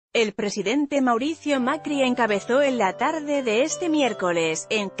El presidente Mauricio Macri encabezó en la tarde de este miércoles,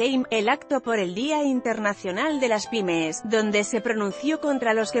 en Keim, el acto por el Día Internacional de las Pymes, donde se pronunció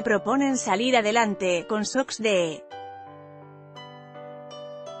contra los que proponen salir adelante, con SOCs de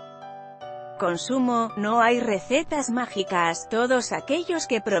consumo. No hay recetas mágicas. Todos aquellos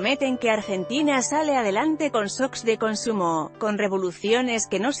que prometen que Argentina sale adelante con SOCs de consumo, con revoluciones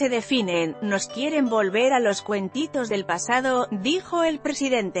que no se definen, nos quieren volver a los cuentitos del pasado, dijo el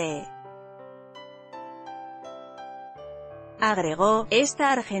presidente. Agregó,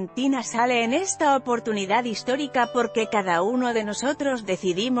 esta Argentina sale en esta oportunidad histórica porque cada uno de nosotros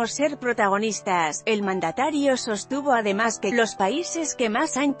decidimos ser protagonistas. El mandatario sostuvo además que los países que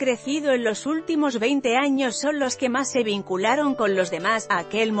más han crecido en los últimos 20 años son los que más se vincularon con los demás,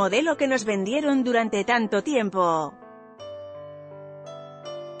 aquel modelo que nos vendieron durante tanto tiempo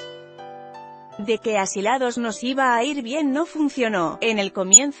de que asilados nos iba a ir bien no funcionó. En el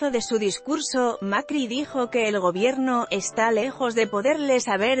comienzo de su discurso, Macri dijo que el gobierno está lejos de poderles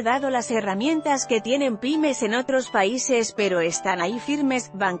haber dado las herramientas que tienen pymes en otros países, pero están ahí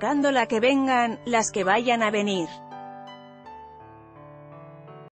firmes, bancando la que vengan, las que vayan a venir.